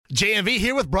JMV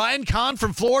here with Brian Kahn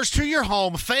from Floors to Your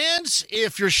Home. Fans,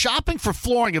 if you're shopping for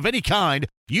flooring of any kind,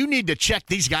 you need to check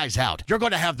these guys out. You're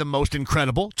going to have the most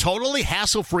incredible, totally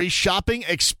hassle-free shopping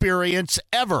experience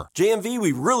ever. JMV,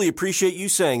 we really appreciate you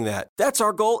saying that. That's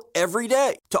our goal every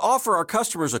day, to offer our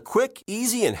customers a quick,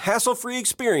 easy, and hassle-free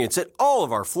experience at all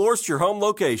of our Floors to Your Home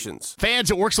locations.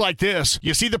 Fans, it works like this.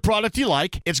 You see the product you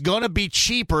like. It's going to be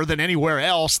cheaper than anywhere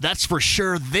else, that's for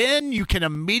sure. Then you can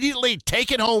immediately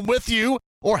take it home with you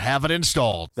or have it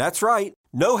installed. That's right.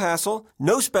 No hassle,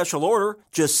 no special order.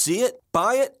 Just see it,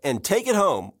 buy it, and take it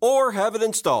home or have it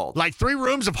installed. Like 3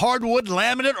 rooms of hardwood,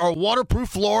 laminate, or waterproof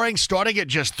flooring starting at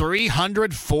just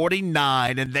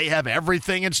 $349, and they have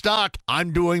everything in stock.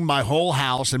 I'm doing my whole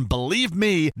house, and believe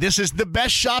me, this is the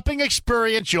best shopping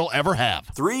experience you'll ever have.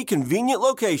 3 convenient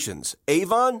locations: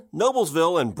 Avon,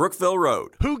 Noblesville, and Brookville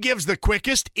Road. Who gives the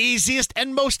quickest, easiest,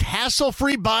 and most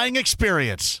hassle-free buying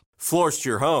experience? Floors to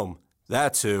Your Home.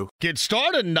 That's who. Get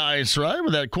started nice, right,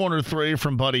 with that corner 3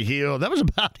 from Buddy Hield. That was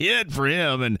about it for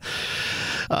him. And,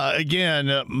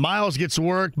 again, Miles gets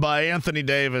worked by Anthony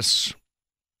Davis.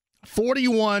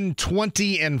 41,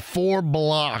 20, and 4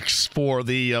 blocks for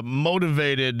the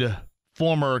motivated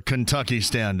former Kentucky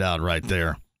standout right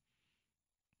there.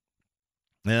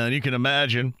 And you can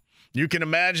imagine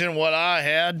what I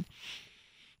had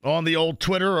on the old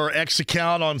Twitter or X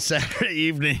account on Saturday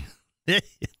evening.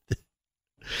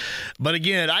 But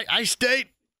again, I state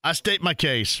my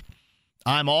case.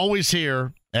 I'm always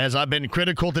here, as I've been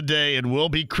critical today and will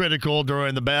be critical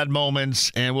during the bad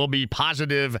moments, and will be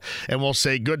positive and will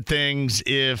say good things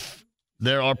if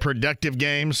there are productive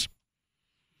games.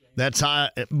 That's how.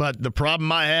 But the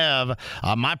problem I have,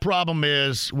 my problem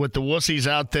is with the wussies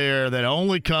out there that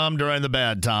only come during the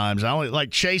bad times. I only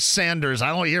like Chase Sanders.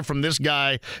 I only hear from this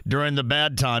guy during the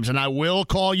bad times, and I will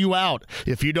call you out.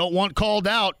 If you don't want called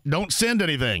out, don't send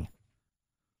anything.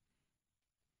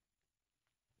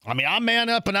 I mean, I man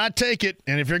up and I take it,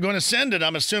 and if you're going to send it,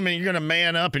 I'm assuming you're going to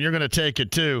man up and you're going to take it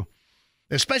too.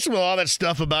 Especially with all that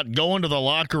stuff about going to the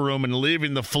locker room and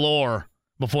leaving the floor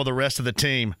before the rest of the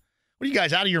team. What are you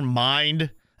guys, out of your mind?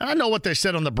 And I know what they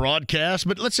said on the broadcast,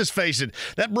 but let's just face it.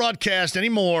 That broadcast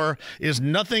anymore is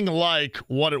nothing like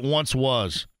what it once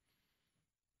was.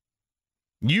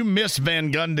 You miss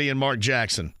Van Gundy and Mark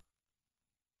Jackson.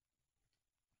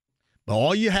 But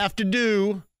all you have to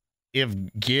do is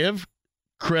give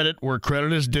credit where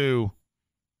credit is due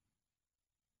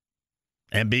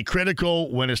and be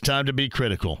critical when it's time to be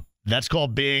critical. That's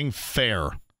called being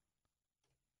fair.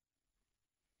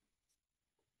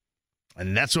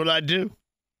 And that's what I do.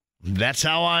 That's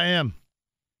how I am.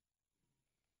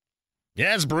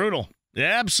 Yeah, it's brutal.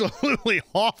 Yeah, absolutely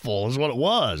awful is what it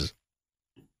was.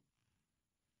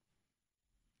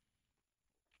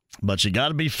 But you got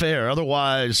to be fair.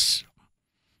 Otherwise,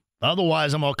 I'm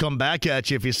going to come back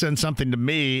at you if you send something to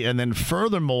me. And then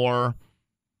furthermore,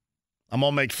 I'm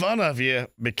going to make fun of you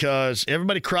because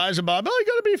everybody cries about, oh, you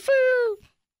got to be fair.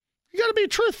 You got to be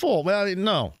truthful. Well,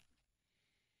 no.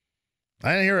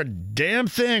 I didn't hear a damn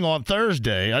thing on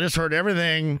Thursday. I just heard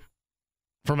everything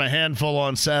from a handful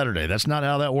on Saturday. That's not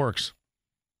how that works.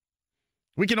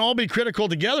 We can all be critical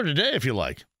together today if you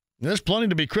like. There's plenty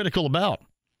to be critical about.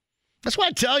 That's why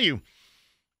I tell you,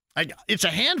 it's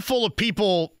a handful of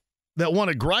people that want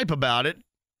to gripe about it.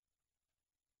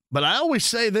 But I always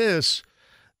say this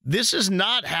is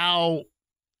not how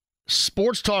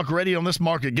sports talk radio in this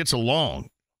market gets along.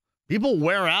 People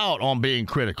wear out on being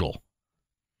critical.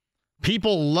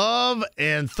 People love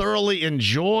and thoroughly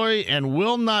enjoy and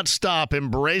will not stop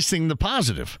embracing the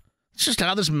positive. It's just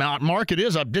how this market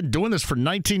is. I've been doing this for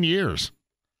 19 years.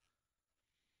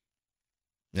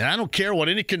 And I don't care what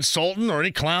any consultant or any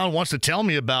clown wants to tell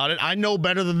me about it. I know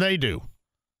better than they do.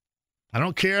 I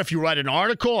don't care if you write an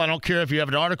article. I don't care if you have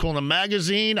an article in a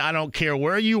magazine. I don't care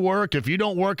where you work. If you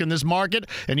don't work in this market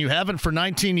and you haven't for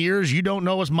 19 years, you don't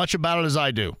know as much about it as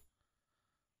I do.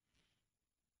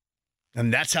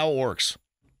 And that's how it works.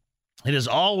 It is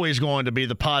always going to be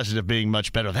the positive being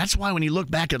much better. That's why when you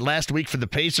look back at last week for the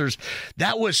Pacers,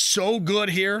 that was so good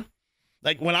here.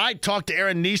 Like when I talked to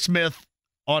Aaron Neesmith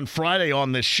on Friday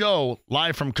on this show,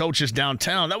 live from Coaches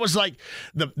Downtown, that was like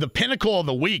the pinnacle of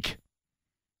the week.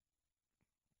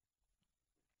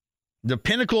 The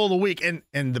pinnacle of the week.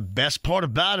 And the best part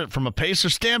about it from a Pacer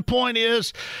standpoint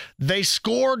is they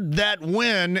scored that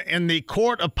win in the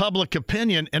court of public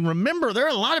opinion. And remember, there are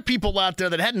a lot of people out there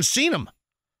that hadn't seen them.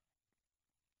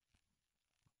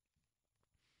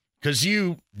 Because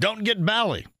you don't get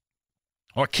Bally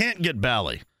or can't get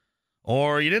Bally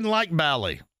or you didn't like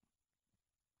Bally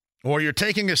or you're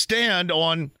taking a stand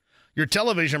on your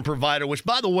television provider, which,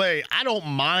 by the way, I don't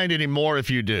mind anymore if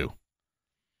you do.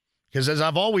 Because as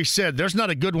I've always said, there's not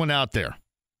a good one out there.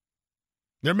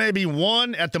 There may be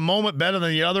one at the moment better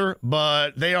than the other,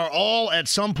 but they are all at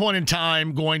some point in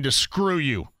time going to screw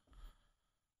you.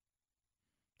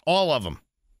 All of them.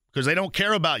 Because they don't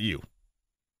care about you.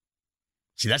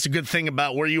 See, that's a good thing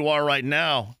about where you are right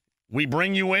now. We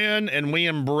bring you in and we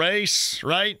embrace,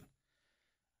 right?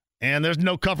 And there's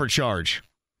no cover charge.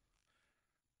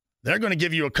 They're going to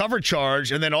give you a cover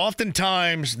charge, and then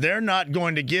oftentimes they're not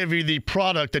going to give you the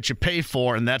product that you pay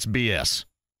for, and that's BS.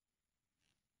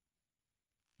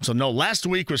 So, no, last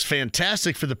week was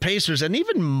fantastic for the Pacers, and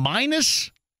even minus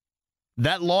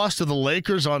that loss to the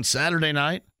Lakers on Saturday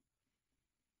night,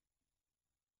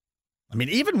 I mean,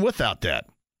 even without that,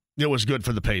 it was good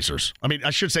for the Pacers. I mean,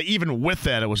 I should say even with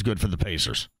that, it was good for the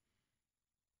Pacers.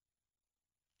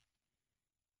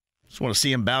 Just want to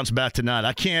see him bounce back tonight.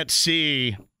 I can't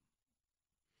see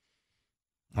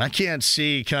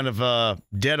kind of a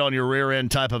dead on your rear end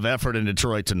type of effort in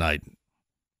Detroit tonight.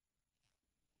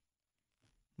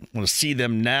 I want to see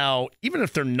them now, even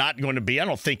if they're not going to be, I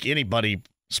don't think anybody,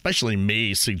 especially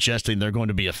me, suggesting they're going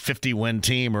to be a 50-win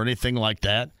team or anything like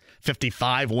that.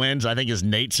 55 wins, I think, as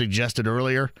Nate suggested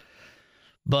earlier.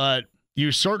 But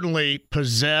you certainly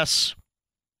possess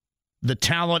the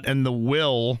talent and the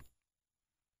will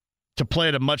to play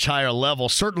at a much higher level,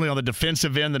 certainly on the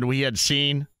defensive end than we had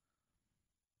seen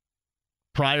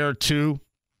prior to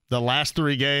the last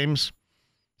 3 games.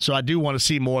 So I do want to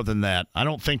see more than that. I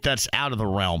don't think that's out of the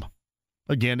realm.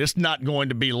 Again, it's not going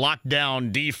to be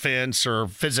lockdown defense or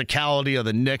physicality of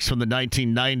the Knicks from the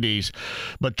 1990s,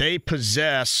 but they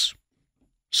possess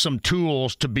some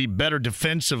tools to be better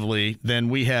defensively than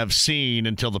we have seen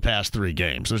until the past 3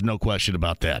 games. There's no question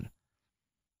about that.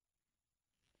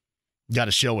 Got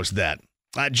to show us that.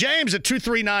 James at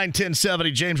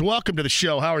 239-1070. James, welcome to the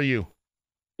show. How are you?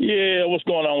 Yeah, what's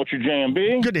going on with you,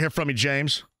 JMV? Good to hear from you,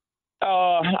 James.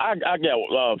 I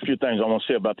got a few things I want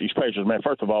to say about these Pacers, man.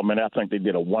 First of all, man, I think they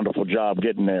did a wonderful job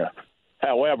getting there.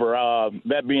 However,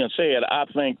 that being said, I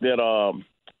think that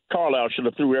Carlisle should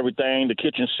have threw everything, the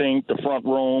kitchen sink, the front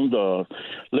room, the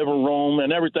living room,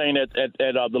 and everything at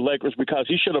the Lakers, because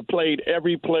he should have played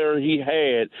every player he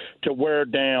had to wear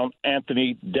down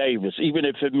Anthony Davis, even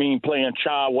if it means playing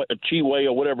Chiway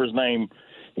or whatever his name.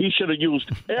 He should have used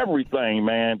everything,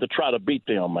 man, to try to beat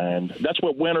them, man. That's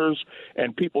what winners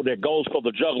and people that goes for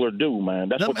the juggler do, man.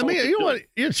 That's what you know what?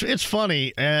 It's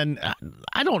funny, and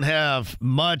I don't have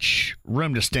much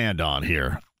room to stand on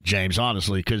here, James,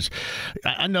 honestly, because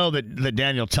I know that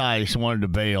Daniel Tice wanted to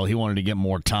bail. He wanted to get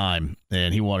more time,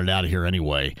 and he wanted out of here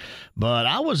anyway. But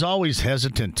I was always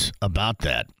hesitant about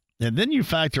that. And then you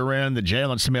factor in that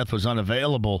Jalen Smith was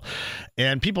unavailable,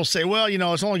 and people say, well, you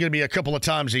know, it's only going to be a couple of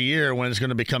times a year when it's going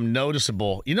to become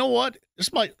noticeable. You know what?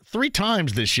 It's like 3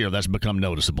 times this year that's become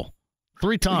noticeable.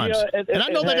 3 times. Yeah, and I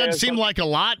know that doesn't seem like a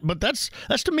lot, but that's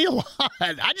to me a lot.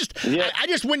 I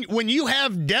just when you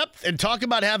have depth and talk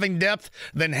about having depth,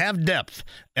 then have depth.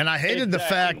 And I hated the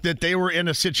fact that they were in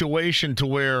a situation to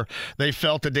where they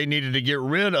felt that they needed to get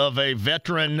rid of a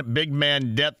veteran big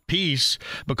man depth piece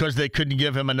because they couldn't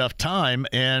give him enough time.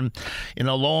 And, you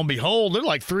know, lo and behold, they're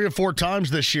like 3 or 4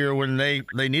 times this year when they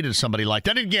needed somebody like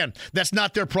that. And again, that's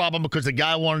not their problem because the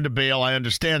guy wanted to bail. I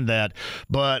understand that.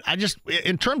 But I just,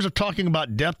 in terms of talking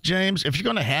about depth, James, if you're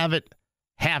going to have it,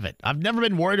 have it. I've never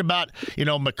been worried about, you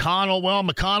know, McConnell. Well,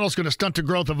 McConnell's going to stunt the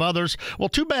growth of others. Well,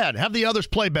 too bad. Have the others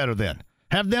play better then.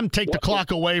 Have them take the clock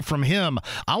away from him.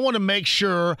 I want to make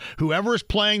sure whoever is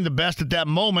playing the best at that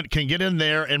moment can get in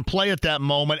there and play at that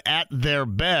moment at their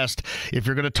best. If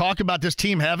you're going to talk about this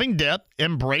team having depth,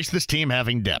 embrace this team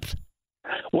having depth.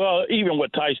 Well, even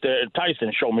with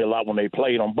Tyson showed me a lot when they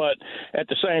played him. But at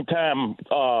the same time,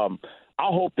 I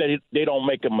hope that they don't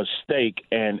make a mistake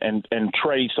and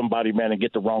trade somebody, man, and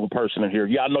get the wrong person in here.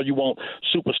 Yeah, I know you want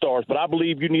superstars, but I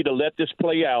believe you need to let this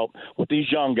play out with these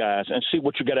young guys and see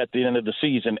what you get at the end of the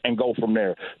season and go from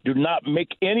there. Do not make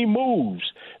any moves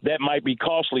that might be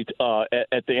costly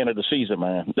at the end of the season,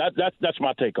 man. That's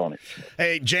my take on it.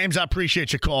 Hey, James, I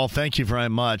appreciate your call. Thank you very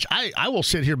much. I will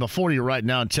sit here before you right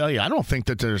now and tell you I don't think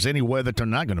that there's any way that they're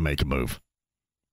not going to make a move.